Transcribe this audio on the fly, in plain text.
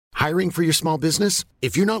Hiring for your small business?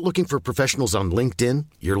 If you're not looking for professionals on LinkedIn,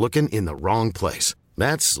 you're looking in the wrong place.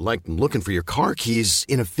 That's like looking for your car keys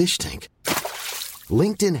in a fish tank.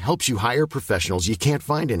 LinkedIn helps you hire professionals you can't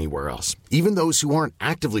find anywhere else, even those who aren't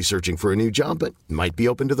actively searching for a new job but might be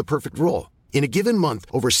open to the perfect role. In a given month,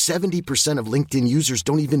 over 70% of LinkedIn users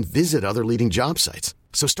don't even visit other leading job sites.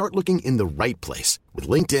 So start looking in the right place.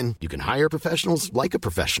 With LinkedIn, you can hire professionals like a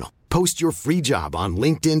professional. Post your free job on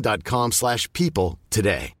linkedin.com/people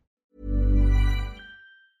today.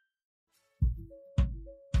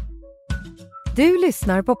 Du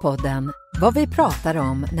lyssnar på podden Vad vi pratar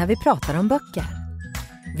om när vi pratar om böcker.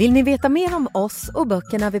 Vill ni veta mer om oss och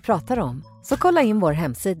böckerna vi pratar om, så kolla in vår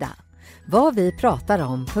hemsida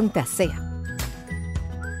vadvipratarom.se.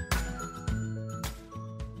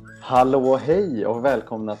 Hallå, hej och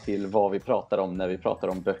välkomna till Vad vi pratar om när vi pratar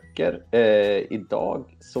om böcker.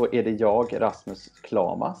 Idag så är det jag, Rasmus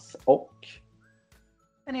Klamas och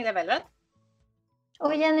Pernilla Weller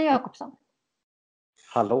och Jenny Jakobsson.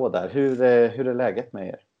 Hallå där, hur är läget med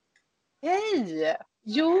er? Hej!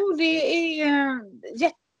 Jo, det är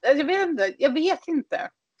jag vet inte.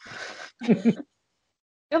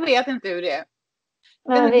 Jag vet inte hur det är.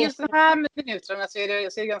 Men just de här minuterna så är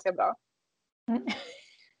det ganska bra.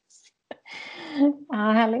 Ja,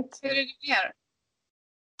 härligt. Hur är det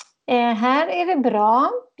mer? Här är det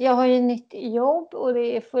bra. Jag har ju nytt jobb och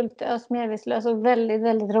det är fullt ös medvetslös och väldigt,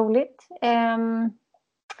 väldigt roligt.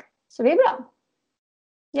 Så det är bra.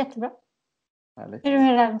 Jättebra. Härligt. Hur är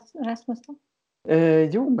det med Rasmus då?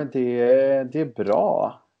 Jo, men det är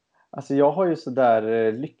bra. Alltså jag har ju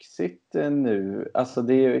sådär lyxigt nu. Alltså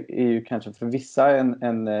det är ju kanske för vissa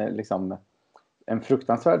en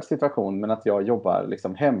fruktansvärd situation, men att jag jobbar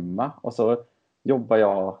liksom hemma och så jobbar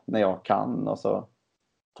jag när jag kan och så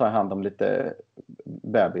tar jag hand om lite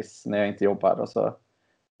bebis när jag inte jobbar och så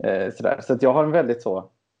sådär. Så att jag har en väldigt så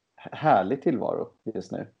härlig tillvaro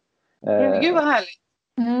just nu. Gud vad härligt.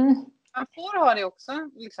 Mm. Man får ha det också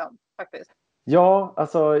liksom, faktiskt. Ja,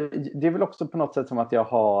 alltså det är väl också på något sätt som att jag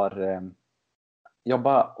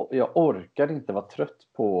orkar inte vara trött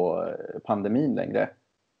på pandemin längre.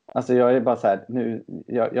 Alltså jag är bara så här, nu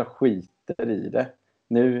jag skiter i det.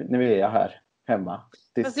 Nu är jag här hemma.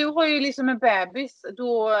 Fast du har ju liksom en bebis.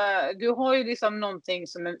 Du har ju liksom någonting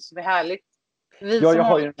som är härligt. Ja, jag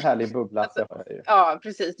har ju en härlig bubbla. Alltså, ja,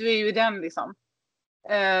 precis. Du är ju den liksom.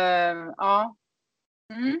 Ja.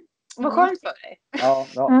 Mm. Vad skönt för dig.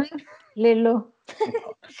 Ja. Lillo.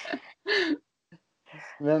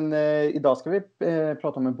 Men idag ska vi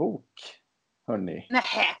prata om en bok, hörni. Nej,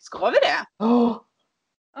 ska vi det?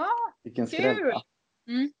 Vilken kul. skrämma.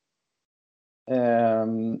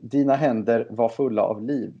 Dina händer var fulla av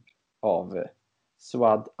liv av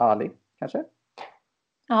Suad Ali, kanske?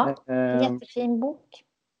 Ja, jättefin bok.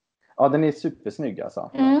 Ja, den är supersnygg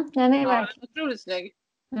alltså. Den är verkligen otroligt snygg.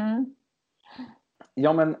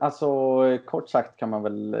 Ja, men alltså kort sagt kan man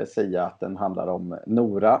väl säga att den handlar om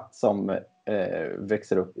Nora som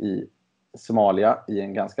växer upp i Somalia i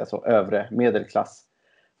en ganska så övre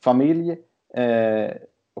medelklassfamilj.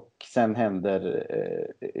 Och sen händer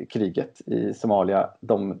kriget i Somalia.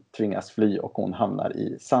 De tvingas fly och hon hamnar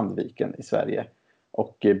i Sandviken i Sverige.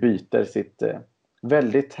 Och byter sitt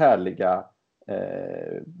väldigt härliga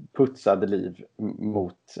putsade liv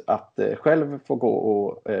mot att själv få gå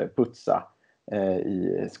och putsa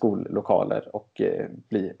i skollokaler och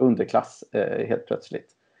bli underklass helt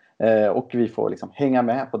plötsligt. Och vi får liksom hänga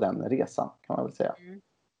med på den resan, kan man väl säga.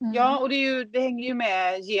 Ja, och det hänger ju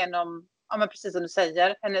med genom, ja men precis som du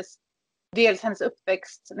säger, dels hennes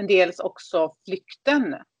uppväxt men dels också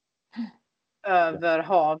flykten över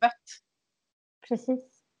havet.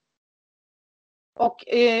 Precis. Och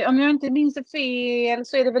om jag inte minns det fel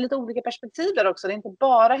så är det väl lite olika perspektiv där också. Det är inte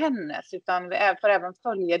bara hennes utan vi får även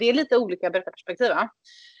följa. Det är lite olika berättarperspektiv, va?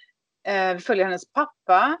 Vi följer hennes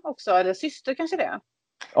pappa också, eller syster kanske det.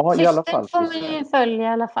 Ja, i alla fall. Systern får vi följa i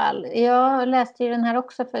alla fall. Jag läste ju den här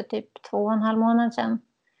också för typ 2,5 månader sedan.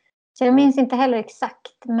 Så jag minns inte heller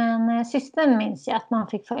exakt. Men systern minns jag att man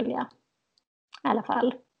fick följa. I alla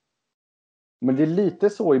fall. Men det är lite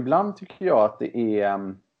så ibland tycker jag att det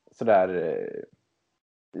är sådär.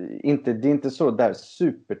 Det är inte så där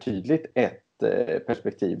supertydligt ett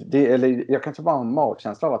perspektiv. Eller jag kanske bara har en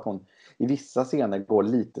magkänsla av att hon i vissa scener går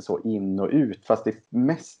lite så in och ut. Fast det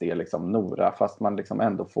mest är liksom Nora. Fast man liksom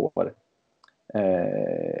ändå får.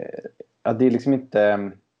 Det är liksom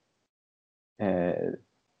inte.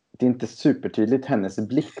 Det är inte supertydligt hennes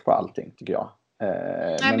blick på allting tycker jag.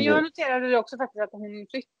 Nej, men jag noterade det också faktiskt att hon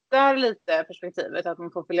flyttar lite perspektivet. Att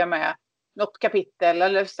hon får följa med något kapitel.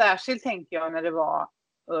 Eller särskilt tänker jag när det var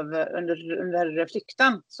under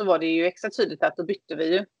flykten så var det ju extra tydligt att då bytte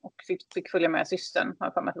vi ju och fick följa med systern. Har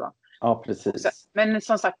jag för mig att det var. Ja, precis. Också. Men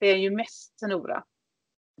som sagt, det är ju mest Nora.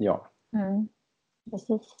 Ja.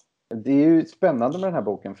 Precis. Det är ju spännande med den här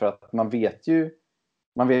boken för att man vet ju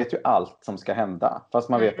allt som ska hända. Fast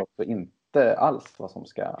man vet också inte alls vad som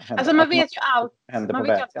ska hända. Alltså man vet ju allt. Man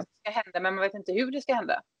vet allt som ska hända, men man vet inte hur det ska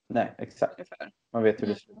hända. Nej, exakt. Man vet hur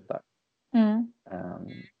det slutar.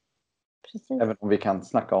 Precis. Även om vi kan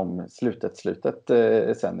snacka om slutet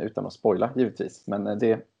sen utan att spoila givetvis. Men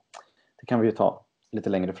det kan vi ju ta lite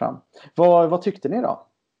längre fram. Vad tyckte ni då?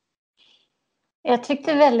 Jag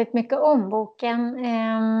tyckte väldigt mycket om boken.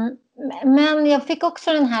 Men jag fick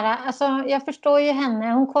också den här, alltså jag förstår ju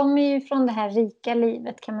henne. Hon kommer ju från det här rika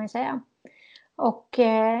livet kan man ju säga. Och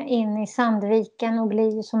in i Sandviken och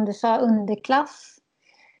blir som du sa underklass.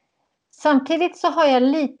 Samtidigt så har jag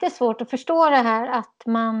lite svårt att förstå det här att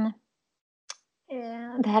man...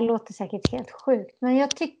 Det här låter säkert helt sjukt. Men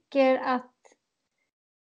jag tycker att...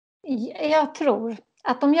 Jag tror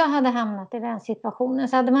att om jag hade hamnat i den situationen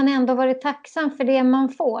så hade man ändå varit tacksam för det man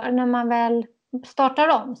får när man väl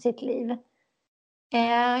startar om sitt liv.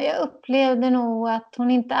 Jag upplevde nog att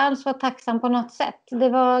hon inte alls var tacksam på något sätt. Det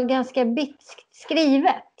var ganska bitskt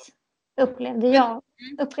skrivet, upplevde jag.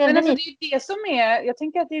 Men alltså, det är det som är, jag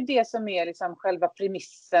tänker att det är det som är liksom själva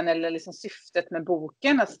premissen eller liksom syftet med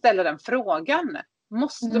boken, att ställa den frågan.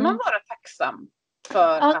 Måste man vara tacksam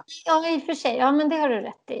för att... Ja, i och för sig. Ja, men det har du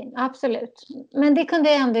rätt i. Absolut. Men det kunde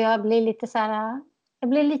ändå jag bli lite så här... Jag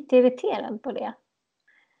blev lite irriterad på det.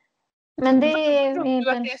 Men det är... Tror du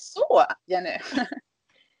att det är så, Jenny?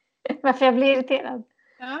 Varför jag blir irriterad?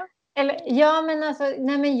 Ja. Eller, men alltså...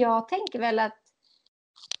 Nej, men jag tänker väl att...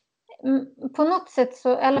 På något sätt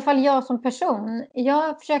så... I alla fall jag som person.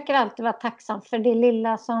 Jag försöker alltid vara tacksam för det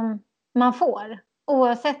lilla som man får.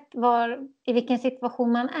 Oavsett i vilken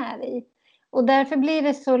situation man är i. Och därför blir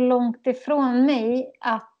det så långt ifrån mig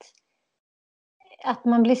att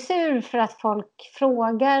man blir sur för att folk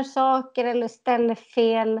frågar saker eller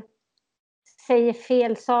säger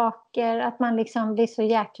fel saker. Att man liksom blir så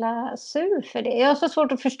jäkla sur för det. Jag har så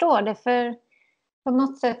svårt att förstå det, för på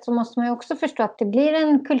något sätt så måste man ju också förstå att det blir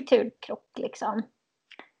en kulturkrock liksom.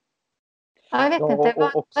 Ja, jag vet inte.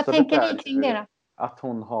 Vad tänker ni kring det då? Att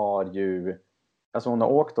hon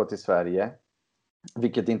har åkt då till Sverige,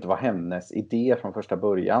 vilket inte var hennes idé från första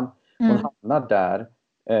början. Hon hamnar där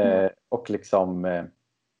och liksom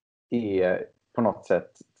är på något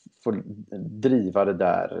sätt får driva det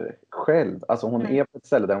där själv. Alltså hon är på ett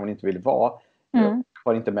ställe där hon inte vill vara.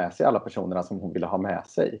 Har inte med sig alla personerna som hon ville ha med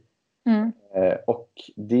sig. Och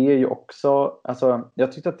det är ju också, alltså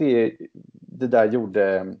jag tyckte att det där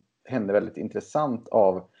gjorde henne väldigt intressant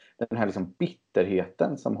av den här liksom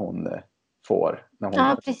bitterheten som hon får när hon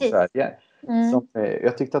är i Sverige. Som,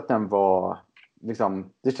 jag tyckte att den var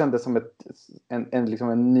liksom, det kändes som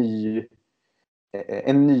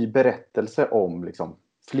en ny berättelse om liksom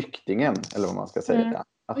flyktingen, eller vad man ska säga.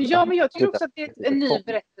 Men jag tycker också att det är en ny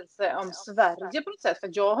berättelse om Sverige på något sätt. För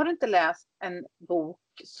jag har inte läst en bok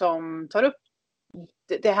som tar upp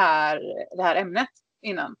det här ämnet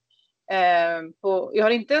innan. Jag har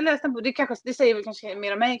inte läst en bok, det säger väl kanske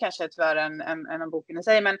mer om mig kanske tyvärr än om boken i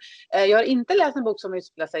sig, men jag har inte läst en bok som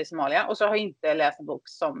utspelar sig i Somalia, och så har jag inte läst en bok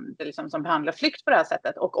som behandlar flykt på det här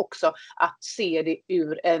sättet, och också att se det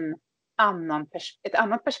ur ett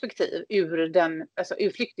annat perspektiv, ur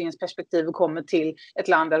flyktingens perspektiv, och kommer till ett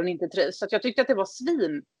land där hon inte trivs. Så att jag tyckte att det var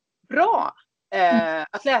svinbra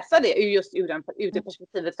att läsa det ur det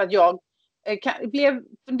perspektivet, för att jag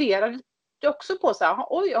funderade också på så här,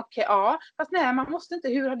 fast nej, man måste inte,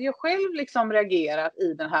 hur hade jag själv liksom reagerat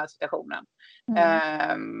i den här situationen?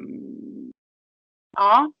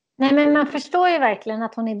 Nej, men man förstår ju verkligen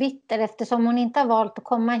att hon är bitter, eftersom hon inte har valt att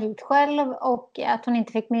komma hit själv och att hon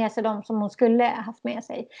inte fick med sig dem som hon skulle haft med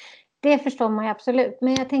sig. Det förstår man ju absolut.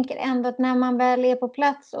 Men jag tänker ändå att när man väl är på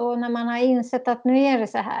plats och när man har insett att nu är det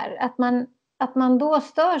så här, att man då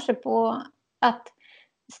stör sig på att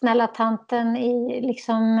snälla tanten i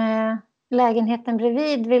liksom lägenheten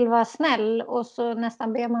bredvid vill vara snäll, och så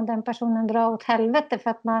nästan ber man den personen dra åt helvete för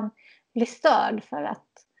att man blir störd för att...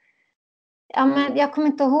 Ja, men jag kommer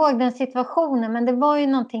inte ihåg den situationen, men det var ju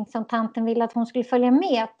någonting som tanten ville att hon skulle följa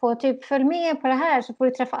med på. Typ, följ med på det här så får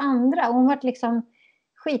du träffa andra. Och hon var liksom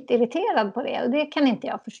skitirriterad på det, och det kan inte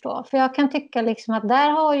jag förstå. För jag kan tycka liksom att där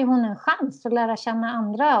har ju hon en chans att lära känna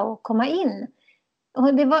andra och komma in.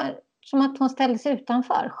 Och det var som att hon ställde sig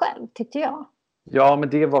utanför själv, tyckte jag. Ja, men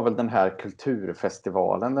det var väl den här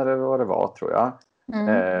kulturfestivalen eller vad det var, tror jag.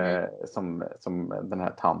 Som den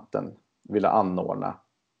här tanten ville anordna.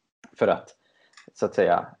 För att så att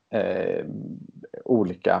säga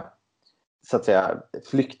olika, så att säga,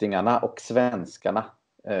 flyktingarna och svenskarna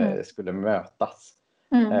skulle mötas.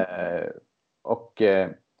 Och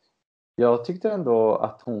jag tyckte ändå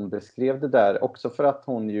att hon beskrev det där, också för att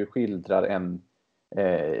hon ju skildrar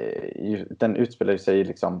den utspelar sig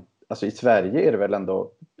liksom, alltså i Sverige är det väl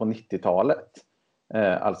ändå på 90-talet.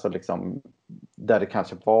 Alltså liksom där det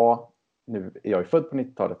kanske var, nu är jag ju född på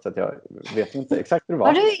 90-talet så att jag vet inte exakt hur det var.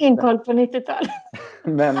 Har du ingen koll på 90-talet?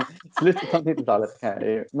 Men slutet av 90-talet kan jag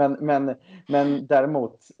ju. Men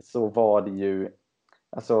däremot så var det ju,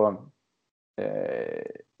 alltså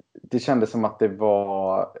det kändes som att det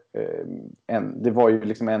var det var ju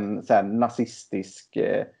liksom en så här nazistisk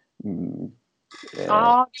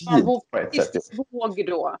ja, det var på ett sätt. våg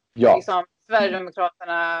då. Ja. Liksom,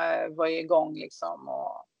 Sverigedemokraterna var igång liksom,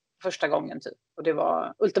 och första gången typ. Och det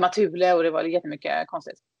var Ultima Thule och det var jättemycket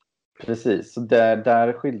konstigt. Precis, så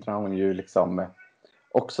där skildrar hon ju liksom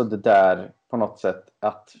också det där på något sätt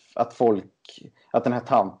att den här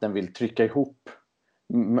tanten vill trycka ihop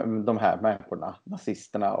de här människorna,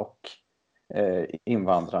 nazisterna och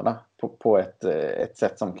invandrarna på ett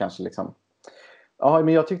sätt som kanske liksom, ja,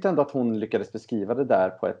 men jag tyckte ändå att hon lyckades beskriva det där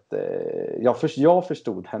på ett jag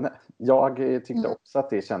förstod henne. Jag tyckte också att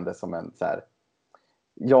det kändes som en så här,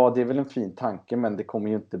 ja, det är väl en fin tanke, men det kommer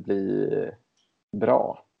ju inte bli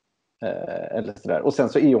bra eller så där. Och sen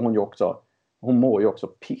så är hon ju också, hon mår ju också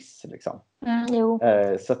piss liksom.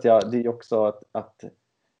 Så att det är också att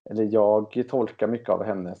eller jag tolkar mycket av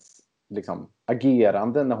hennes liksom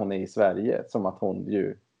agerande när hon är i Sverige som att hon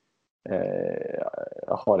ju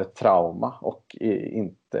har ett trauma och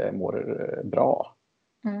inte mår bra.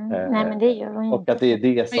 Nej, men det gör hon och inte. Att det är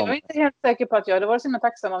det som... Men jag är inte helt säker på att jag hade varit så himla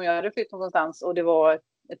tacksam om jag hade flyttat någonstans och det var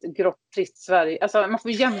ett grått, trist Sverige. Alltså man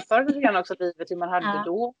får jämföra lite grann också livet hur man hade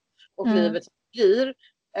då och livet som blir.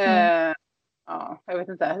 Ja, jag vet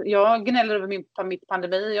inte. Jag gnäller över mitt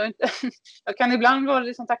pandemi. Jag kan ibland vara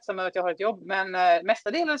liksom tacksam över att jag har ett jobb, men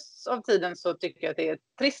mestadels av tiden så tycker jag att det är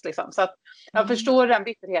trist liksom. Så att jag förstår den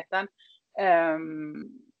bitterheten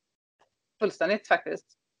fullständigt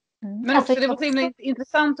faktiskt. Men också det var så himla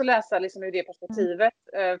intressant att läsa liksom ur det perspektivet,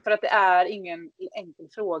 för att det är ingen enkel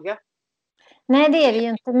fråga. Nej, det är det ju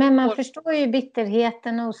inte. Men man förstår ju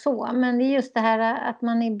bitterheten och så. Men det är just det här att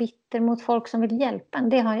man är bitter mot folk som vill hjälpa en.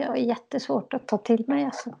 Det har jag jättesvårt att ta till mig.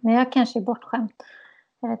 Alltså. Men jag kanske är bortskämd.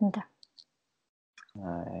 Jag vet inte.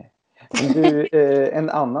 Nej. Du, en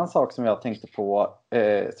annan sak som jag tänkte på,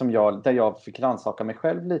 där jag fick rannsaka mig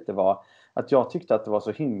själv lite, var att jag tyckte att det var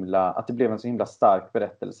så himla, att det blev en så himla stark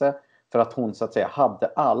berättelse. För att hon så att säga hade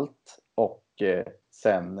allt och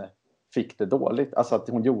sen fick det dåligt. Alltså att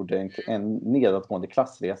hon gjorde en nedåtgående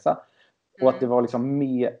klassresa. Och att det var liksom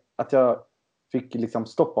mer, att jag fick liksom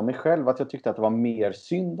stoppa mig själv. Att jag tyckte att det var mer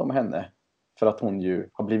synd om henne. För att hon ju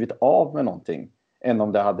har blivit av med någonting. Än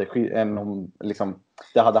om det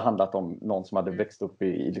hade handlat om någon som hade växt upp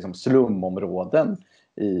i liksom slumområden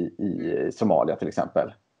i Somalia till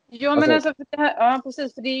exempel. Ja, men alltså för det här, ja,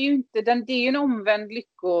 precis, för det är ju inte det är ju en omvänd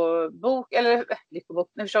lyckobok, eller lyckobok,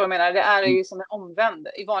 ni förstår vad jag menar, det är ju som en omvänd.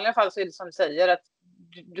 I vanliga fall så är det som du säger att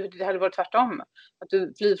det hade varit tvärtom, att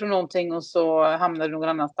du flyr från någonting och så hamnar du någon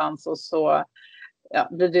annanstans och så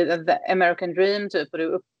blir det the American dream typ, och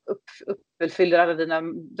du uppfyller alla dina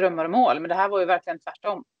drömmar och mål, men det här var ju verkligen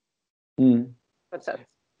tvärtom. På ett sätt.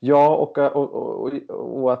 Ja, och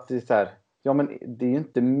att det är så här, ja, men det är ju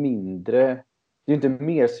inte mindre. Det är inte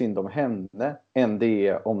mer synd om henne än det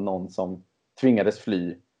är om någon som tvingades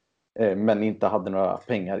fly men inte hade några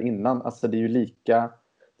pengar innan. Alltså det är ju lika,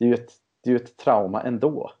 det är ju ett trauma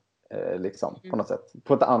ändå liksom, på något sätt.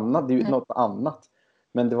 På ett annat, det är ju något annat.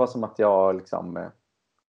 Men det var som att jag liksom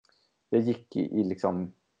jag gick i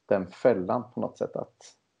liksom den fällan på något sätt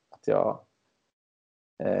att jag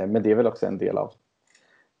men det är väl också en del av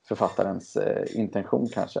författarens intention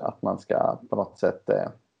kanske, att man ska på något sätt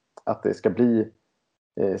att det ska bli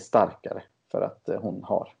starkare för att hon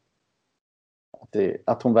har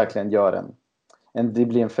att hon verkligen gör det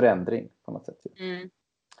blir en förändring på något sätt.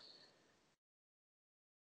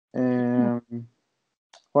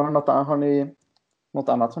 Har ni något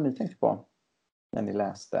annat som ni tänkte på när ni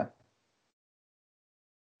läste?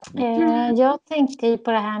 Jag tänkte ju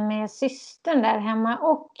på det här med systern där hemma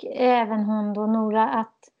och även hon då, Nora,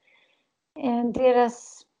 att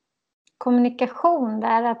deras kommunikation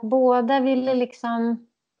där, att båda ville liksom,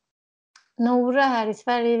 Nora här i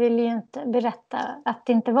Sverige ville ju inte berätta att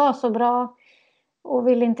det inte var så bra och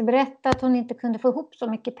ville inte berätta att hon inte kunde få ihop så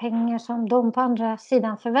mycket pengar som de på andra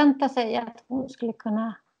sidan förväntade sig att hon skulle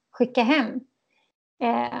kunna skicka hem.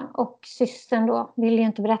 Och systern då ville ju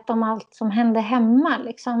inte berätta om allt som hände hemma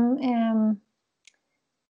liksom.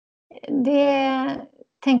 Det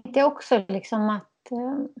tänkte jag också liksom att,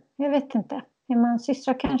 jag vet inte, är man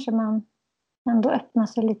systrar kanske man ändå öppnar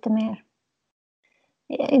sig lite mer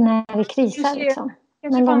när det krisar liksom.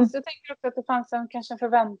 Jag tänker också att det fanns kanske en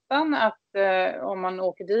förväntan att om man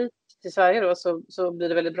åker dit till Sverige då så blir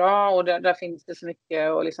det väldigt bra och där finns det så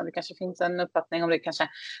mycket och liksom det kanske finns en uppfattning om det kanske.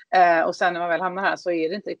 Och sen när man väl hamnar här så är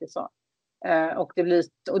det inte riktigt så.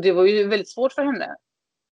 Och det var ju väldigt svårt för henne.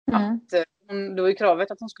 Det var ju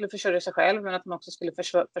kravet att hon skulle försörja sig själv men att hon också skulle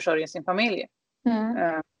försörja sin familj.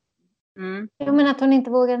 Jag menar att hon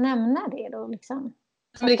inte vågar nämna det då liksom.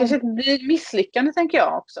 Men det kanske blir misslyckande tänker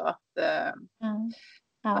jag också.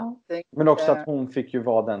 Men också att hon fick ju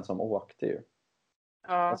vara den som åkte ju.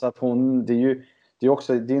 Ja. Alltså att det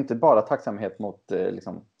är inte bara tacksamhet mot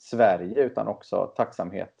liksom, Sverige utan också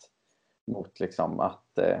tacksamhet mot liksom,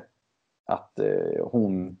 att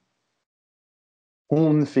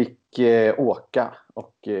hon fick åka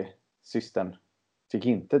och systern fick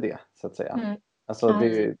inte det så att säga. Alltså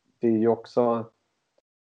det är ju också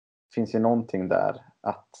finns ju någonting där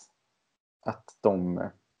att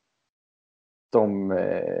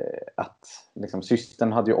liksom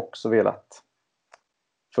systern hade ju också velat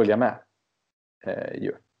följa med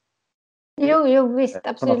ju. Jo visst,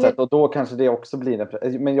 absolut. Och då kanske det också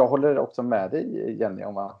blir men jag håller också med dig Jenny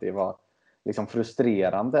om att det var liksom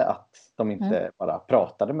frustrerande att de inte bara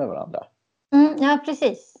pratade med varandra. Ja,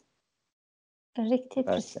 precis. Riktigt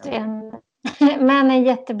frustrerande. Men en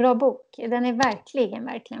jättebra bok. Den är verkligen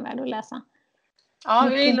värd att läsa. Ja,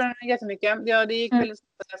 jag gillar den jättemycket. Ja, det gick väldigt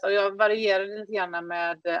snabbt att läsa. Och jag varierade lite grann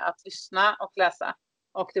med att lyssna och läsa.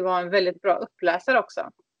 Och det var en väldigt bra uppläsare också.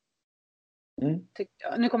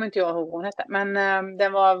 Nu kommer inte jag ihåg vad hon hette. Men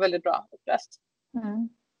den var väldigt bra uppläst.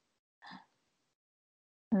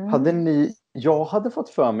 Jag hade fått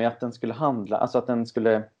för mig att den skulle alltså att den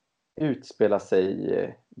skulle utspela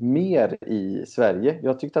sig mer i Sverige.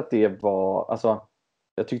 Jag tyckte att det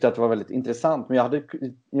var väldigt intressant, men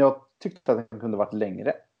jag tyckte att den kunde varit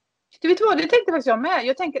längre. Du vet vad, det tänkte faktiskt jag med.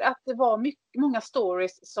 Jag tänker att det var många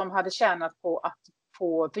stories som hade tjänat på att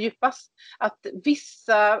få fördjupas. Att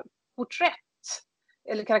vissa porträtt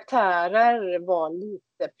eller karaktärer var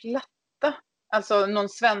lite platta. Alltså någon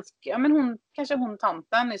svensk, hon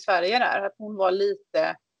tanten i Sverige där, att hon var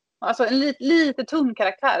en lite tunn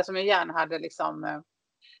karaktär som jag gärna hade liksom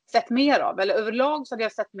sett mer av. Eller överlag så hade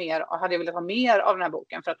jag velat ha mer av den här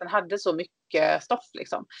boken för att den hade så mycket stoff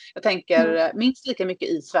liksom. Jag tänker minst lika mycket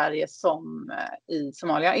i Sverige som i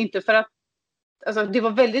Somalia. Inte för att alltså, det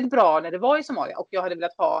var väldigt bra när det var i Somalia och jag hade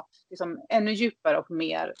velat ha liksom, ännu djupare och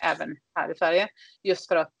mer även här i Sverige. Just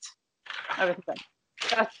för att, jag vet inte.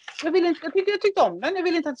 Jag tyckte om den. Jag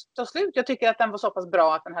ville inte att det skulle ta slut. Jag tycker att den var så pass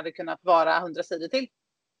bra att den hade kunnat vara 100 sidor till.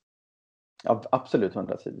 Ja, absolut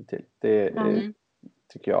 100 sidor till. Det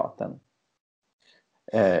tycker jag att den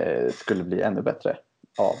skulle bli ännu bättre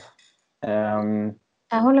av.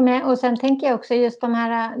 Jag håller med. Och sen tänker jag också just de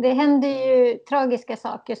här, det händer ju tragiska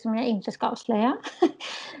saker som jag inte ska avslöja.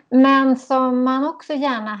 Men som man också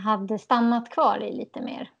gärna hade stannat kvar i lite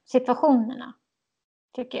mer. Situationerna,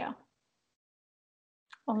 tycker jag.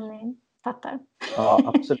 Om ni fattar. Ja,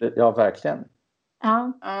 absolut. Ja, verkligen.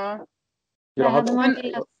 Ja. Jag hade man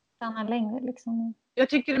velat stanna längre liksom. Jag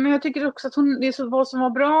tycker också att vad som var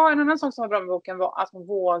bra, en annan sak som var bra med boken var att hon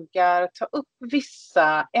vågar ta upp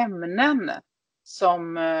vissa ämnen.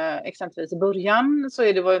 Som exempelvis i början så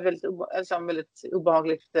är det väldigt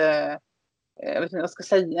obehagligt. Jag vet inte vad jag ska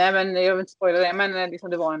säga, men jag vill inte spoila det. Men liksom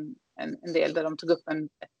det var en del där de tog upp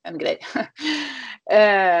en grej.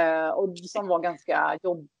 Och som var ganska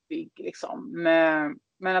jobbig liksom.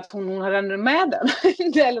 Men att hon hade ändå med den.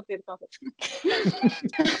 Det låter helt konstigt.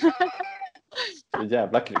 Så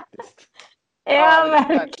jävla kryptiskt. Ja,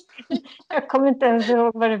 verkligen. Jag kommer inte ens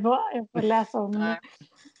ihåg vad det var. Jag får läsa om det.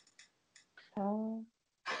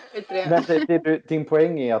 Men din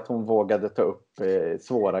poäng är att hon vågade ta upp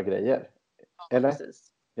svåra grejer. Ja, eller?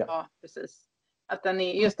 Precis. Ja, precis. Att den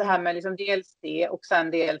är just det här med liksom dels det och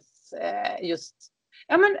sen dels just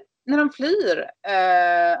men när de flyr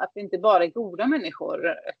att det inte bara är goda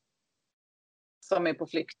människor som är på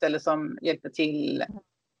flykt eller som hjälper till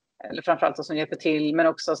eller framförallt som hjälper till men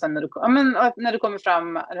också sen när du kommer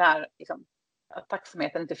fram det här liksom, att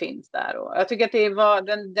tacksamheten inte finns där och jag tycker att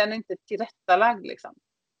den är inte tillrättalagd liksom.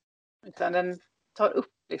 Utan den tar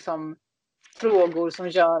upp liksom frågor som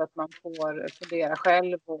gör att man får fundera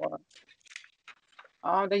själv och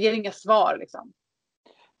det ger inga svar liksom.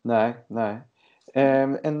 Nej.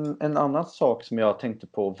 En annan sak som jag tänkte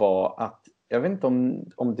på var att jag vet inte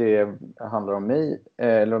om det handlar om mig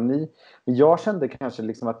eller om ni, men jag kände kanske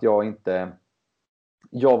liksom att jag inte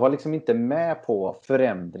jag var liksom inte med på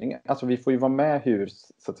förändringen. Alltså vi får ju vara med hur,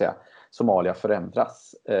 så att säga, Somalia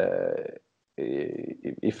förändras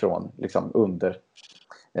ifrån liksom under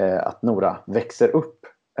att Noora växer upp.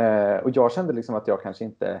 Och jag kände liksom att jag kanske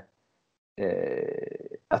inte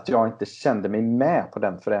att jag inte kände mig med på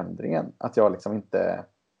den förändringen. Att jag liksom inte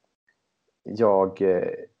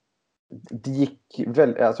det gick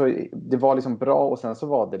väl, alltså det var liksom bra och sen så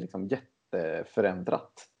var det liksom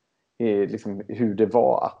jätteförändrat. Liksom hur det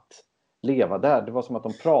var att leva där. Det var som att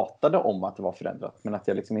de pratade om att det var förändrat, men att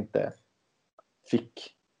jag liksom inte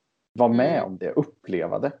fick vara med om det,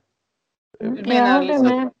 uppleva det. Du menar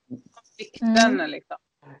liksom konflikten liksom?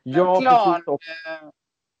 Ja, klar. precis.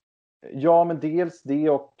 Ja, men dels det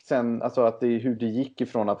och sen alltså att det är hur det gick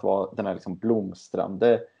ifrån att vara den här liksom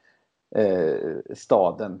blomstrande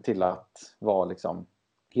staden till att vara liksom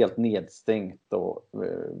helt nedstängt och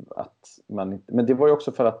att man inte, men det var ju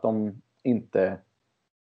också för att de inte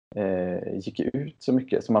gick ut så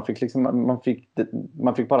mycket så man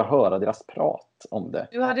fick bara höra deras prat om det.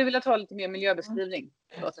 Du hade velat ha lite mer miljöbeskrivning.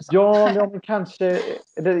 Ja, men kanske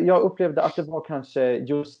jag upplevde att det var kanske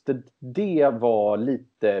just det var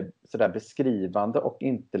lite sådär beskrivande och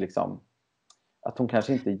inte liksom att hon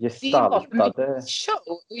kanske inte gestaltade. Det var för mycket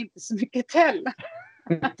show och inte så mycket tell.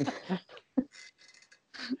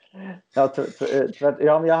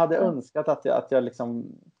 Ja, men jag hade önskat att jag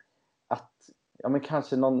liksom men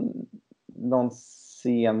kanske någon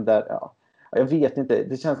scen där jag vet inte,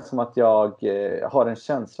 det känns som att jag har en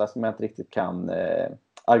känsla som jag inte riktigt kan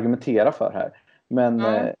argumentera för här. Men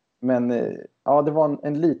det var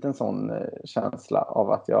en liten sån känsla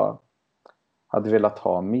av att jag hade velat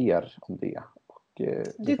ha mer om det.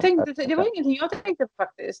 Det var ingenting jag tänkte på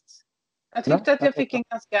faktiskt. Jag tyckte att jag fick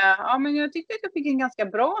en ganska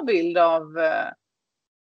bra bild av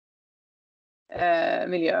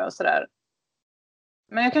miljö och sådär.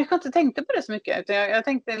 Men jag kanske inte tänkte på det så mycket. Utan jag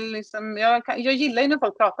tänkte liksom, jag gillar ju när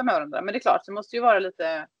folk pratar med varandra. Men det är klart, det måste ju vara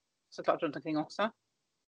lite såklart runt omkring också.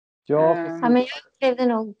 Ja, men jag upplevde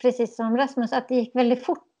nog precis som Rasmus att det gick väldigt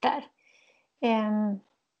fort där.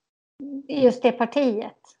 Just det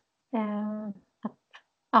partiet.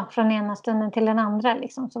 Från ena stunden till den andra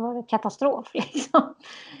liksom, så var det katastrof. Liksom.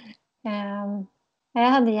 Jag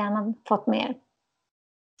hade gärna fått mer.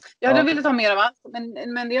 Jag hade velat ha mer av allt,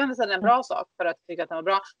 men det är ändå en bra sak för att tycka att den var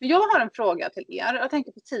bra. Men jag har en fråga till er. Jag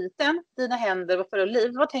tänker på titeln, Dina händer var fulla av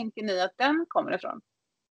liv. Vad tänker ni att den kommer ifrån?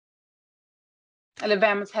 Eller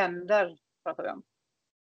vems händer pratar vi om?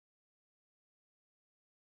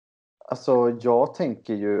 Alltså jag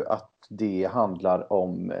tänker ju att det handlar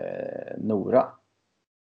om Noora.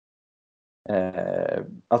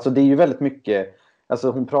 Alltså det är ju väldigt mycket,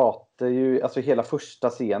 alltså hon pratar ju, alltså hela första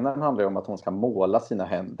scenen handlar ju om att hon ska måla sina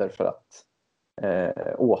händer för att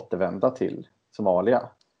återvända till Somalia.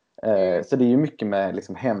 Så det är ju mycket med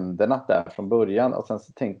liksom händerna där från början och sen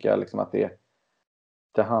så tänker jag liksom att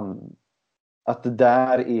att det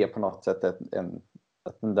där är på något sätt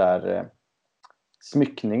att den där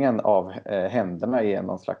smyckningen av händerna är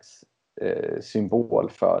någon slags symbol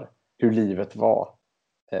för hur livet var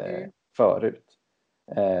förut.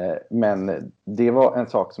 Men det var en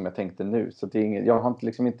sak som jag tänkte nu. Så jag har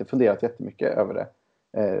liksom inte funderat jättemycket över det.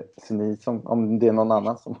 Så ni om det är någon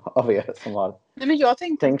annan av er som har men jag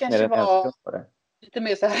tänkte tänkt att det kanske var lite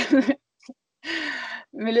mer så här.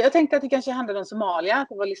 Jag tänkte att det kanske handlade om Somalia. Att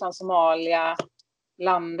det var liksom Somalia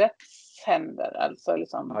landets händer. Alltså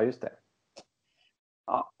liksom, ja, just det.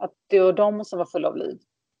 Ja, att det var de som var fulla av liv.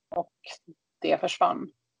 Och det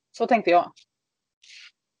försvann. Så tänkte jag.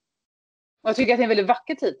 Och jag tycker att det är en väldigt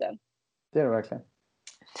vacker titel. Det är det verkligen.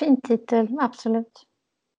 Fin titel, absolut.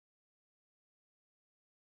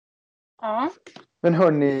 Ja. Men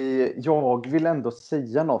hörni, jag vill ändå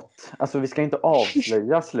säga något. Alltså vi ska inte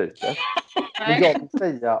avslöja slutet. Men jag vill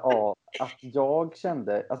säga att jag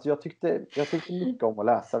kände, alltså jag tyckte mycket om att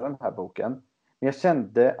läsa den här boken. Men jag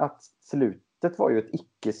kände att slutet var ju ett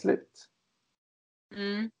icke-slut.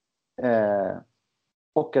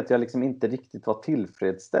 Och att jag liksom inte riktigt var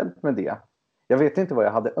tillfredsställd med det. Jag vet inte vad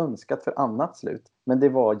jag hade önskat för annat slut. Men det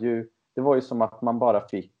var ju som att man bara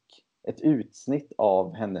fick ett utsnitt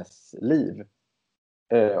av hennes liv.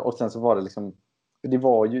 Och sen så var det liksom, det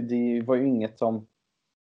var ju inget som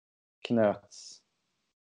knöts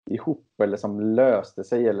ihop eller som löste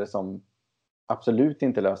sig eller som absolut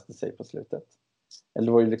inte löste sig på slutet. Eller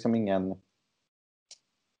det var ju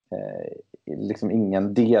liksom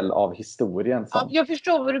ingen del av historien. Ja, jag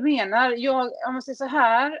förstår vad du menar. Om man säger så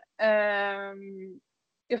här.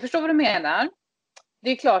 Jag förstår vad du menar. Det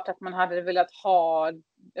är klart att man hade velat ha,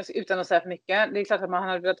 alltså, utan att säga för mycket, det är klart att man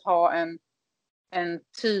hade velat ha en en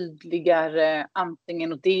tydligare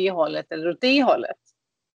antingen åt det hållet eller åt det hållet.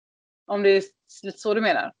 Om det är så du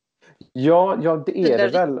menar. Ja, det är det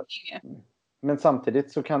väl. Riktning. Men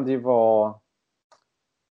samtidigt så kan det ju vara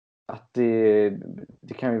att det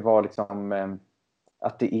kan ju vara liksom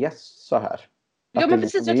att det är så här. Ja, Att men det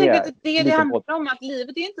precis. liksom Jag tänker att det lite handlar om att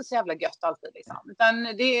livet är inte så jävla gött alltid. Liksom. Utan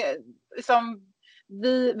det är liksom,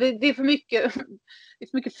 det är för mycket, det är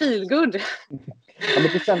för mycket feelgood. Ja,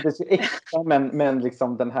 men det kändes ju extra, men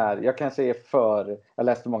liksom den här, jag kanske är jag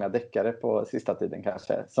läste många deckare på sista tiden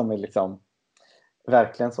kanske, som är liksom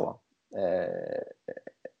verkligen så.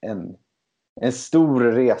 En stor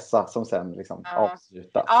resa som sen liksom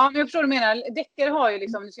avslutas. Ja, men jag förstår vad du menar. Deckare har ju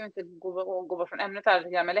liksom, nu ska vi inte gå bort från ämnet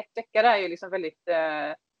här, men deckare är ju liksom väldigt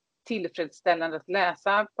tillfredsställande att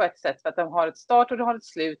läsa på ett sätt, för att de har ett start och de har ett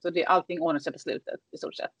slut, och allting ordnar sig på slutet i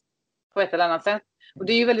stort sett. På ett eller annat sätt. Och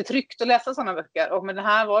det är ju väldigt tryggt att läsa sådana böcker. Men den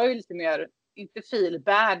här var ju lite mer, inte feel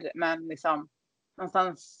bad, men liksom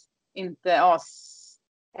någonstans inte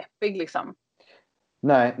as-peppig liksom.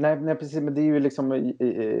 Nej, precis. Men det är ju liksom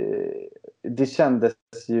det kändes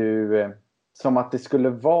ju som att det skulle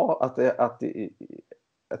vara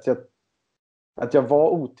att jag var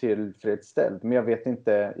otillfredsställd. Men jag vet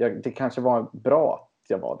inte, det kanske var bra att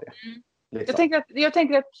jag var det. Mm. Liksom. Jag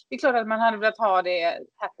tänker att det är klart att man hade velat ha det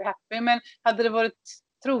happy, men hade det varit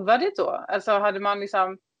trovärdigt då? Alltså hade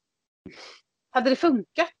det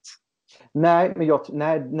funkat? Nej, men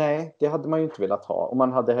nej, det hade man ju inte velat ha. Och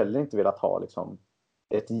man hade heller inte velat ha liksom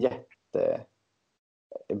ett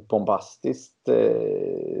jättebombastiskt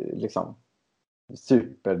liksom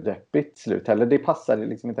superdeppigt slut heller. Det passar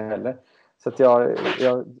liksom inte heller. Så att jag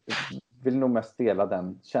vill nog mest dela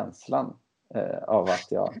den känslan av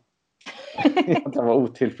att jag var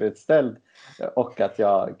otillfredsställd, och att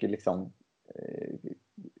jag liksom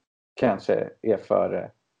kanske är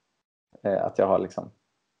för att jag har liksom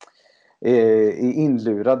är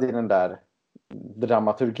inlurad i den där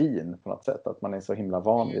dramaturgin på något sätt, att man är så himla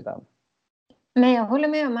van vid den. Men jag håller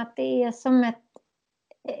med om att det är som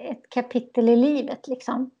ett kapitel i livet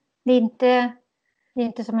liksom. Det är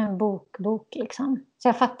inte som en bok liksom. Så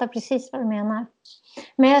jag fattar precis vad du menar.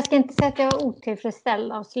 Men jag ska inte säga att jag var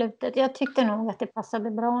otillfredsställd av slutet. Jag tyckte nog att det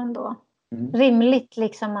passade bra ändå. Rimligt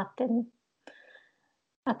liksom att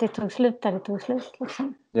det tog slut där det tog slut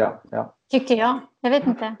liksom. Ja. Tycker jag. Jag vet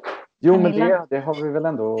inte. Jo, men det har vi väl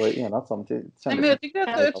ändå enats om. Nej, men jag tycker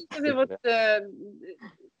att det var ett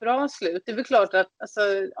bra slut. Det är väl klart att alltså,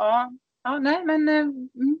 nej, men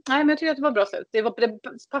jag tycker att det var bra slut. Det var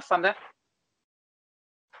passande.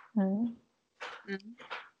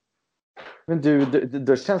 Men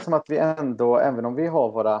det känns som att vi ändå, även om vi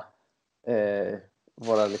har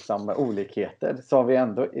våra liksom olikheter, så har vi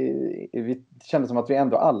ändå vi kände som att vi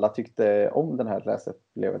ändå alla tyckte om den här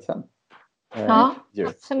läsupplevelsen. Ja,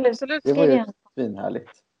 absolut. Det var ju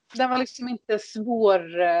finhärligt. Den var liksom inte svår.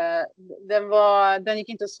 Den var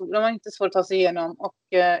inte svår att ta sig igenom, och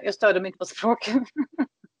jag störde mig inte på språket.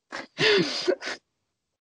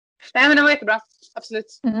 Nej, men den var jättebra.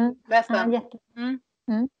 Absolut. Läs den.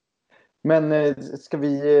 Men ska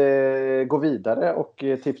vi gå vidare och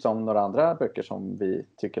tipsa om några andra böcker som vi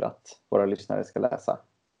tycker att våra lyssnare ska läsa?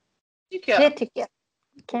 Det tycker jag.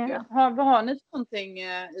 Vad har ni för någonting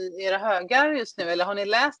i era högar just nu? Eller har ni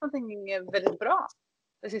läst någonting väldigt bra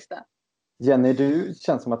det sista? Jenny, du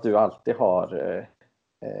känns som att du alltid har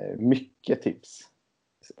mycket tips.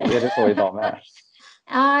 Är det så idag med?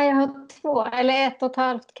 Ja, jag har 2 eller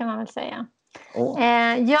 1,5 kan man väl säga.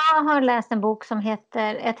 Jag har läst en bok som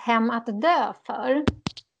heter Ett hem att dö för.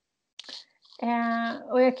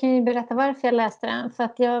 Och jag kan ju berätta varför jag läste den. För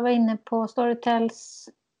att jag var inne på Storytels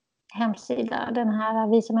hemsida, den här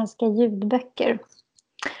Vi som älskar ljudböcker.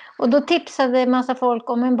 Och då tipsade en massa folk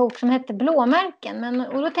om en bok som hette Blåmärken.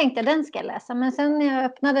 Och då tänkte jag den ska jag läsa. Men sen när jag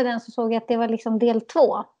öppnade den så såg jag att det var liksom del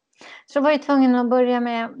 2. Så då var jag tvungen att börja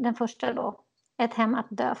med den första då. Ett hem att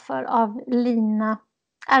dö för av Lina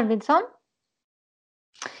Arvidsson.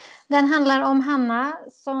 Den handlar om Hanna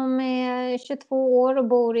som är 22 år och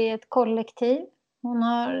bor i ett kollektiv. Hon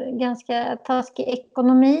har ganska taskig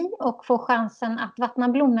ekonomi och får chansen att vattna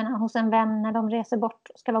blommorna hos en vän när de reser bort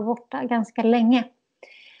och ska vara borta ganska länge.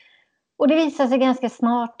 Och det visar sig ganska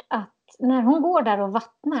snart att när hon går där och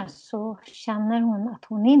vattnar så känner hon att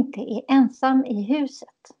hon inte är ensam i huset.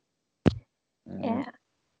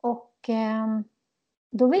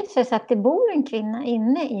 Då visar det sig att det bor en kvinna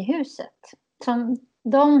inne i huset.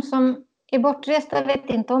 De som är bortresta vet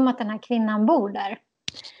inte om att den här kvinnan bor där.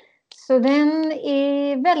 Så den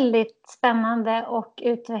är väldigt spännande och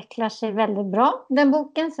utvecklar sig väldigt bra, den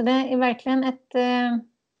boken. Så det är verkligen ett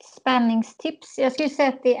spänningstips. Jag skulle säga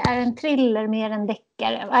att det är en thriller mer än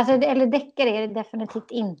deckare. Alltså, eller deckare är det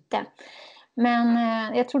definitivt inte. Men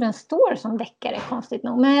jag tror den står som deckare, konstigt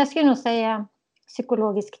nog. Men jag skulle nog säga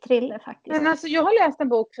psykologisk thriller faktiskt. Men alltså, jag har läst en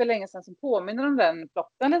bok för länge sedan som påminner om den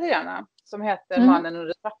plotten lite grann. Som heter Mannen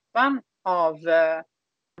under trappan av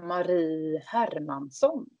Marie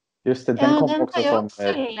Hermansson. Just det, den kom också som också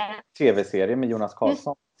tv-serie med Jonas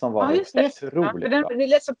Karlsson. Som var otroligt bra.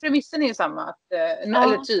 Så premissen är ju samma. Att,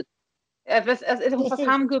 eller typ. Fast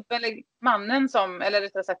han gubben eller mannen som, eller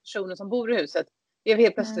rättare sagt personen som bor i huset. Det är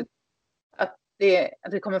helt plötsligt att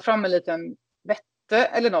det kommer fram en liten vätte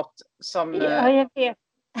eller något som jag vet.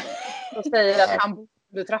 Som säger att han bor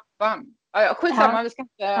under trappan. Skitsamma, vi ska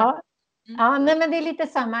inte... Ja, nej, men det är lite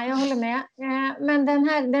samma, jag håller med. Men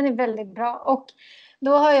den är väldigt bra. Och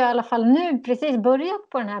då har jag i alla fall nu precis börjat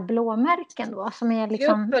på den här blåmärken då. Som är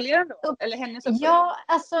liksom... Uppföljaren då? Eller hennes uppföljare? Ja,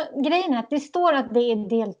 alltså grejen är att det står att det är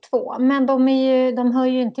del 2. Men de hör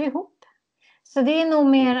ju inte ihop. Så det är nog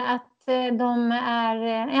mer att de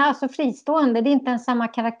är alltså fristående. Det är inte ens samma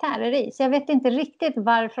karaktärer i. Så jag vet inte riktigt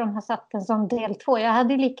varför de har satt den som del 2. Jag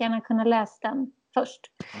hade lika gärna kunnat läsa den först.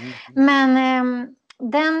 Men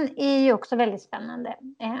den är ju också väldigt spännande.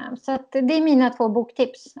 Så att det är mina 2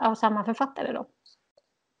 boktips av samma författare då.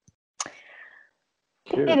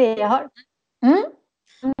 Kul. Det är det jag har.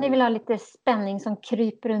 Om ni vill ha lite spänning som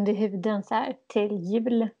kryper under huden så här till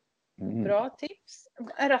jul. Bra tips.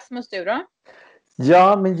 Rasmus, du då?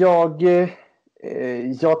 Ja, men jag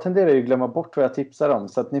tenderar ju att glömma bort vad jag tipsar om.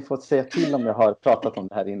 Så att ni får säga till om jag har pratat om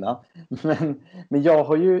det här innan. Men jag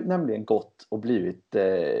har ju nämligen gått och blivit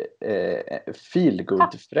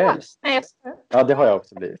feelgood-frälst. Ja, det har jag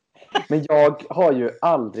också blivit. Men jag har ju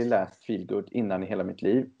aldrig läst feelgood innan i hela mitt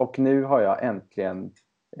liv. Och nu har jag äntligen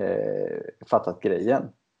fattat grejen.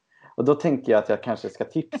 Och då tänker jag att jag kanske ska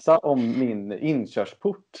tipsa om min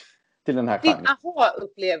inkörsport till den här genren. Din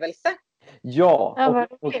aha-upplevelse. Ja,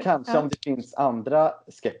 och kanske om det finns andra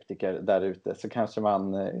skeptiker där ute så kanske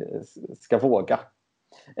man ska våga.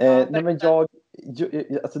 Nej, men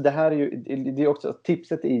alltså det här är ju, det är också,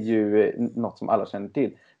 tipset är ju något som alla känner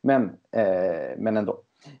till. Men ändå.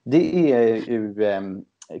 Det är ju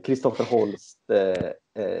Christopher Holst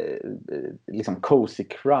liksom cozy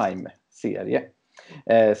crime-serie.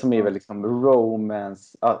 Som är väl liksom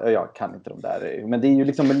romance. Jag kan inte de där. Men det är ju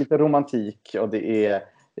liksom lite romantik och det är...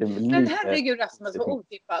 Men herregud Rasmus, vad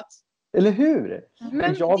otippat. Eller hur?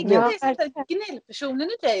 Men gnällpersonen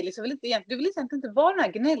i dig liksom du vill egentligen inte vara den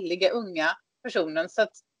här gnälliga unga personen. Så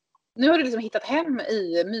att nu har du liksom hittat hem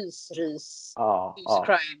i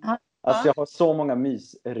crime. Alltså jag har så många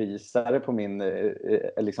mysrysare på min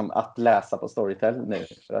liksom att läsa på Storytel nu.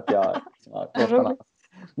 För att jag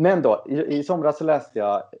Men då, i somras så läste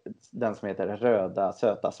jag den som heter Röda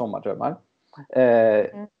söta sommardrömmar.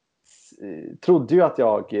 Trodde ju att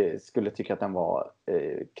jag skulle tycka att den var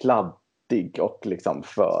kladdig och liksom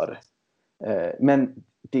för men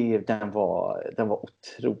den var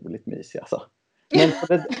otroligt mysig alltså. Men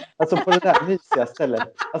på det där mysiga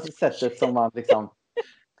stället, alltså sättet som man liksom,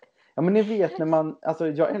 ja men ni vet när man, alltså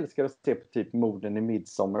jag älskar att se på typ Morden i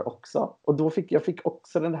Midsommar också, och då fick jag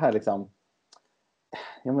också den här liksom,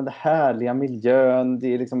 ja men det härliga miljön,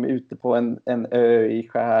 det är liksom ute på en ö i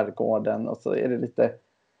skärgården och så är det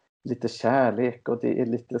lite kärlek och det är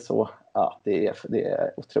lite så, ja det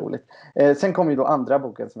är otroligt. Sen kom ju då andra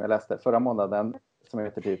boken som jag läste förra månaden som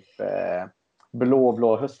heter typ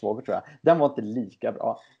Blå höstvågor tror jag. Den var inte lika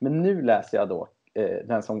bra, men nu läser jag då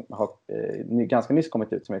den som har ganska nyss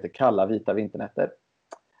kommit ut som heter Kalla vita vinternätter.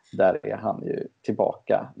 Där är han ju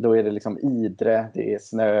tillbaka. Då är det liksom Idre, det är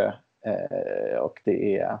snö och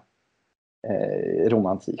det är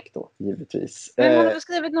romantik då, givetvis. Men har du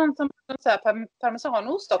skrivit någon som så här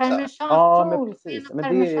parmesanost också? Ja, men precis.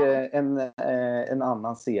 Men det är en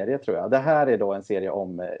annan serie tror jag. Det här är då en serie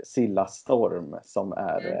om Silla Storm som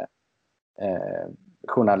är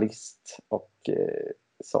journalist och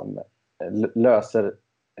som löser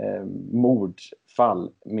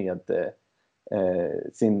mordfall med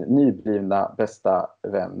sin nyblivna bästa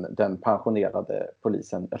vän, den pensionerade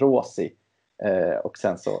polisen Rosie. Och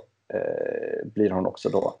sen så blir hon också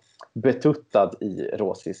då betuttad i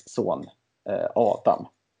Rosies son Adam.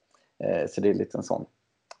 Så det är lite en sån.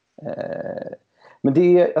 Men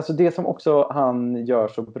det som också han gör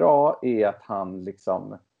så bra är att han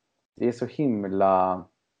liksom, det är så himla,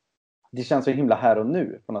 det känns så himla här och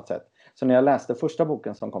nu på något sätt. Så när jag läste första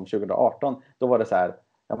boken som kom 2018, då var det så här,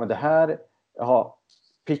 ja men det här,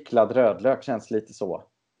 picklad rödlök känns lite så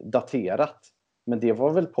daterat. Men det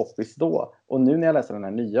var väl poppis då. Och nu när jag läser den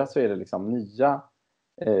här nya så är det liksom nya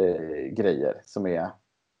grejer som är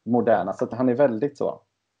moderna. Så att han är väldigt så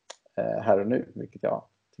här och nu, vilket jag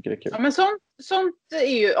tycker är kul. Ja, men sånt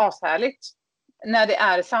är ju ashärligt. När det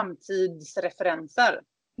är samtidsreferenser.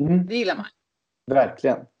 Det gillar man.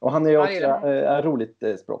 Verkligen. Och han är ju också ett roligt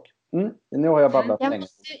språk. Nu har jag babblat länge.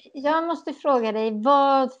 Jag måste fråga dig,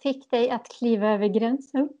 vad fick dig att kliva över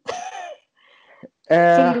gränsen?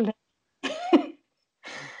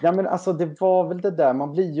 Ja, men alltså det var väl det där,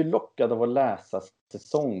 man blir ju lockad av att läsa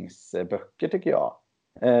säsongsböcker tycker jag.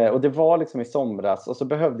 Och det var liksom i somras, och så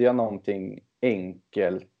behövde jag någonting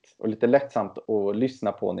enkelt och lite lättsamt att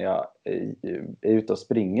lyssna på när jag är ute och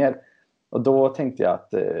springer. Och då tänkte jag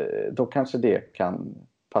att då kanske det kan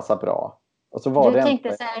passa bra. Och så var du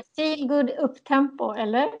tänkte så här, feel good upptempo,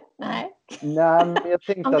 eller? Nej, men jag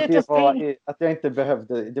tänkte att jag inte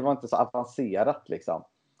behövde, det var inte så avancerat liksom.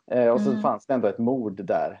 Och så fanns det ändå ett mord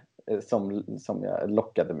där som jag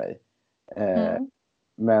lockade mig.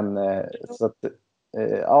 Men så att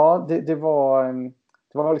ja, det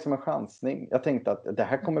var liksom en chansning. Jag tänkte att det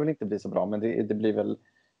här kommer väl inte bli så bra, men det blir väl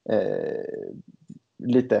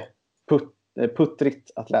lite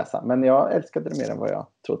puttrigt att läsa. Men jag älskade det mer än vad jag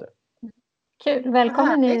trodde. Kul,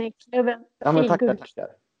 välkommen i klubben. Ja, men tackar.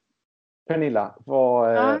 Pernilla,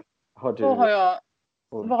 vad har du?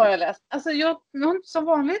 Vad har jag läst? Alltså som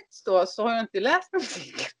vanligt då, så har jag inte läst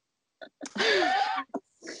någonting.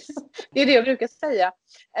 Det är det jag brukar säga.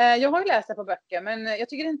 Jag har ju läst ett par böcker, men jag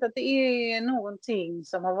tycker inte att det är någonting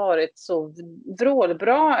som har varit så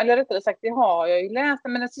vrålbra. Eller rättare sagt, det har jag ju läst.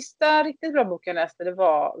 Men den sista riktigt bra boken jag läste, det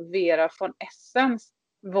var Vera von Essens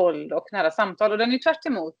Våld och nära samtal. Och den är ju tvärt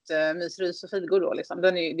emot Mys, Rys och Fidgård då. Liksom. Det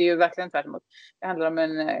är ju verkligen tvärt emot. Det handlar om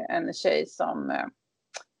en tjej som...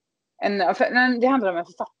 det handlar om en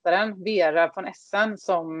författaren, Vera von Essen,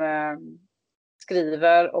 som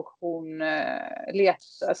skriver, och hon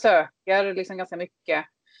söker liksom ganska mycket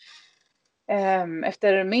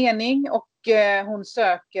efter mening, och hon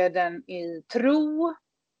söker den i tro,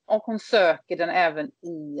 och hon söker den även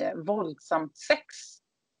i våldsamt sex.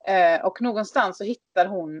 Och någonstans så hittar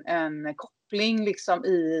hon en koppling liksom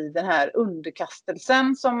i den här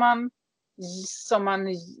underkastelsen som man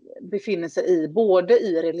befinner sig i, både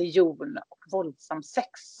i religion och våldsam sex.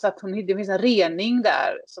 Så att det finns en rening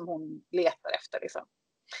där som hon letar efter. Liksom.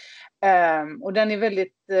 Och den är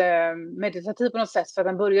väldigt meditativ på något sätt, för att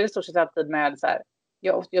den börjar i stort sett alltid med så här,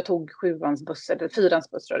 jag tog 7:ans buss, eller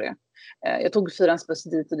 4:ans buss tror jag det. Jag tog 4:ans buss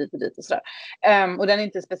dit och dit och dit och sådär. Och den är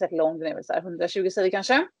inte speciellt lång, den är väl så här 120 sidor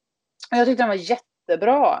kanske. Och jag tyckte den var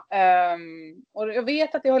jättebra. Och jag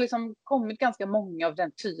vet att det har liksom kommit ganska många av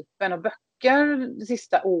den typen av böcker de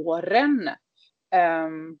sista åren.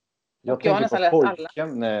 Jag tänker på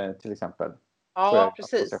Pojken till exempel. Ja,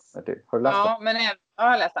 precis. Har du läst den? Ja, jag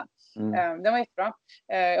har läst den. Den var jättebra.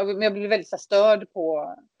 Men jag blev väldigt så störd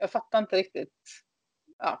på... Jag fattar inte riktigt.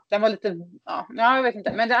 Ja, den var lite... Ja, jag vet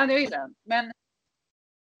inte. Men jag gillar den. Men...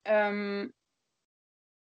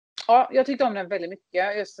 ja, jag tyckte om den väldigt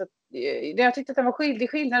mycket. Just att, jag tyckte att den var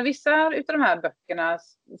skillnad. Vissa av de här böckerna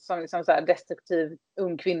som liksom så här destruktiv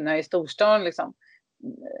ung kvinna i storstan liksom,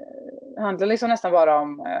 handlar liksom nästan bara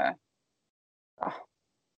om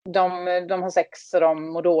de har sex och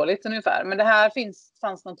de mår dåligt ungefär. Men det här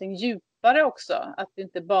fanns någonting djupare också. Att det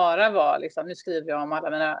inte bara var liksom, nu skriver jag om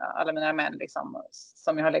alla mina män liksom,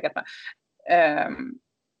 som jag har legat med.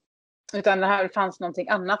 Utan det här fanns någonting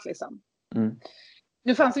annat liksom.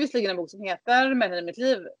 Nu fanns det visserligen en bok som heter Männen i mitt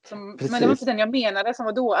liv. Men det var inte den jag menade som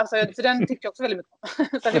var då. Alltså, för den tyckte jag också väldigt mycket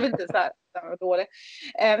om. Så jag vet inte, den var dålig.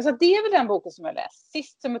 Så det är väl den boken som jag läst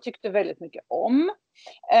sist, som jag tyckte väldigt mycket om.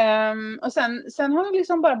 Och sen har jag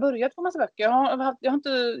liksom bara börjat på massa böcker.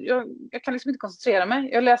 Jag kan liksom inte koncentrera mig.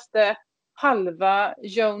 Jag läste halva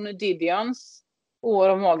Joan Didions År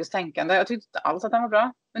av magiskt tänkande. Jag tyckte inte alls att den var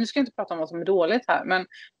bra. Men nu ska jag inte prata om vad som är dåligt här.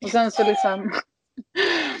 Och sen så liksom...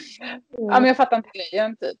 Ja, men jag fattar inte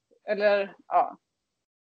grejen typ. Eller ja.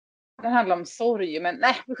 Den handlar om sorg, men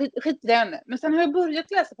nej, skit i den. Men sen har jag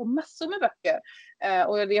börjat läsa på massor med böcker.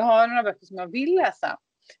 Och jag har några böcker som jag vill läsa.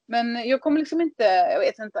 Men jag kommer liksom inte, jag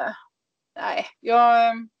vet inte. Nej,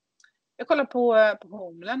 jag kollar på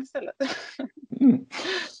Homeland istället.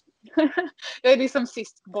 Jag är liksom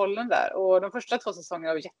sist på bollen där. Och de första 2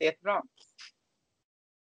 säsongerna var jättebra.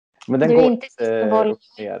 Men den går inte ner.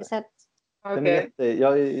 Okay.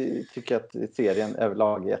 Jag tycker att serien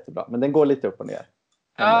överlag är jättebra. Men den går lite upp och ner.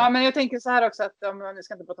 Ja, men jag tänker så här också att nu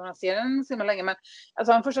ska inte prata om den här serien så länge, men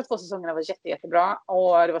alltså de första 2 säsongerna var jättebra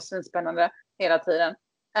och det var svinspännande hela tiden.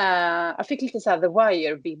 Jag fick lite så här The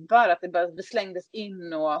Wire-vibbar, att det bara slängdes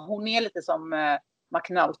in, och hon är lite som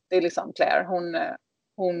McNulty liksom, Claire.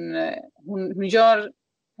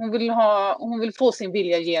 Hon vill få sin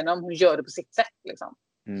vilja igenom, hon gör det på sitt sätt liksom.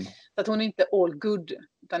 Så att hon är inte all good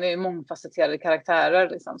Utan det är mångfacetterade karaktärer.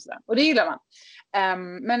 Liksom, sådär. Och det gillar man.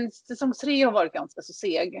 Men säsong 3 har varit ganska så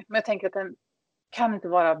seg. Men jag tänker att den kan inte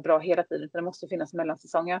vara bra hela tiden. Utan det måste finnas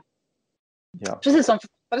mellansäsonger. Ja. Precis som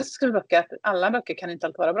författare skriver böcker. Att alla böcker kan inte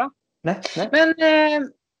alltid vara bra. Nej. Men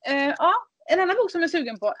ja, en annan bok som jag är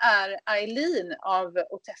sugen på är Eileen av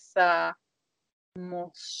Otessa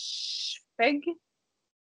Moshfegh.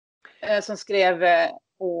 Som skrev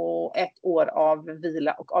ett år av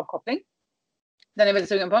vila och avkoppling. Den är jag väldigt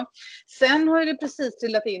sugen på. Sen har det precis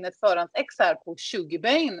trillat in ett förhandsex här på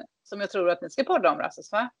Sugarbane. Som jag tror att ni ska podda om,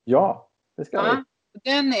 Rasmus, va? Ja, det ska vi.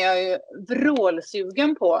 Den är jag ju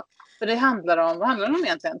vrålsugen på. För det handlar om, vad handlar det om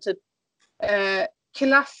egentligen? Typ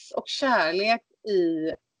klass och kärlek i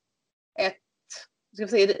ett, ska vi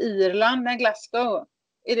säga, är det Irland, nej, Glasgow?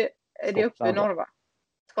 Är det uppe i norr, va?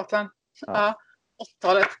 Skottland. Ja.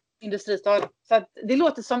 80-talet, industristad. Så att det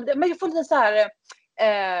låter som, men jag får lite så här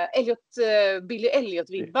Billy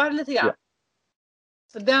Elliot-vibbar lite grann. Ja.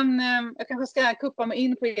 Så den, jag kanske ska kuppa mig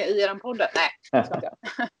in på i er podd. Nej, det ska inte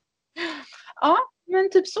jag. Ja, men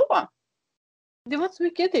typ så. Det var inte så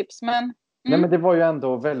mycket tips, men... Nej, men det var ju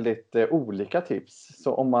ändå väldigt olika tips.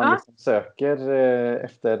 Så om man liksom söker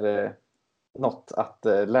efter något att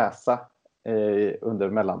läsa under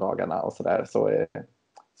mellandagarna och sådär, så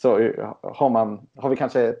har vi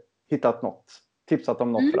kanske hittat något. Tipsat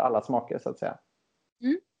om något för alla smaker, så att säga.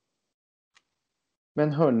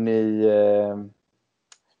 Men hörni,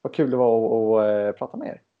 vad kul det var att prata med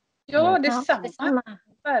er. Ja, detsamma.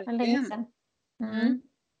 Verkligen.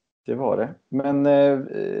 Det var det.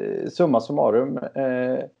 Men summa summarum,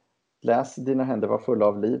 läs Dina händer var fulla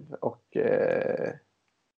av liv. Och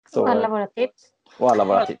alla våra tips. Och alla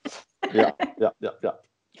våra tips. Ja.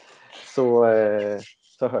 Så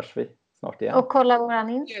hörs vi snart igen. Och kolla våran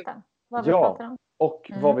Insta. Vad vi pratar om.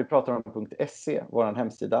 Och vad vi pratar om.se, vår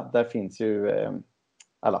hemsida. Där finns ju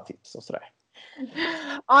alla tips och sådär.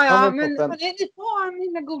 Ja, men ni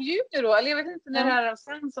får en god jul nu då. Eller jag vet inte när det här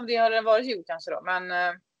sen som det har varit jul kanske då. Men...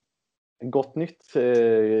 Gott nytt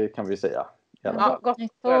kan vi säga. Ja, gott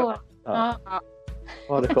nytt år. Ja.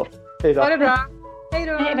 Ha det gott. Hej då. Ha det bra. Hej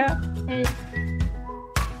då. Hej.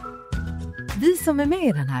 Vi som är med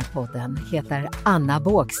i den här podden heter Anna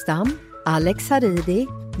Bågstam, Alex Haridi,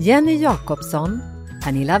 Jenny Jakobsson,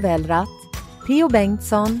 Pernilla Wellrath, P.O.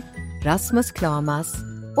 Bengtsson, Rasmus Klamas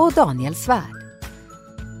och Daniel Svärd.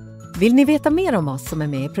 Vill ni veta mer om oss som är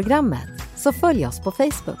med i programmet så följ oss på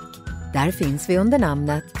Facebook. Där finns vi under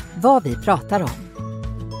namnet Vad vi pratar om.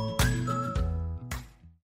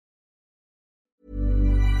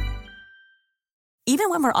 Even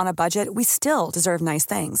when we're on a budget, we still deserve nice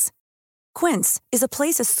things. Quince is a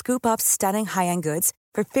place to scoop up stunning high-end goods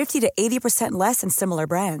for 50 to 80% less than similar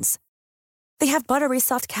brands. They have buttery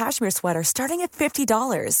soft cashmere sweaters starting at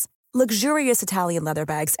 $50, luxurious Italian leather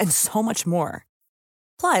bags, and so much more.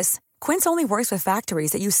 Plus, Quince only works with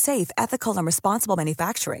factories that use safe, ethical, and responsible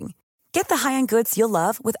manufacturing. Get the high-end goods you'll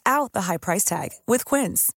love without the high price tag with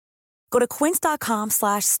Quince. Go to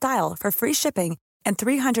quince.com/style for free shipping and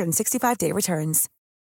 365-day returns.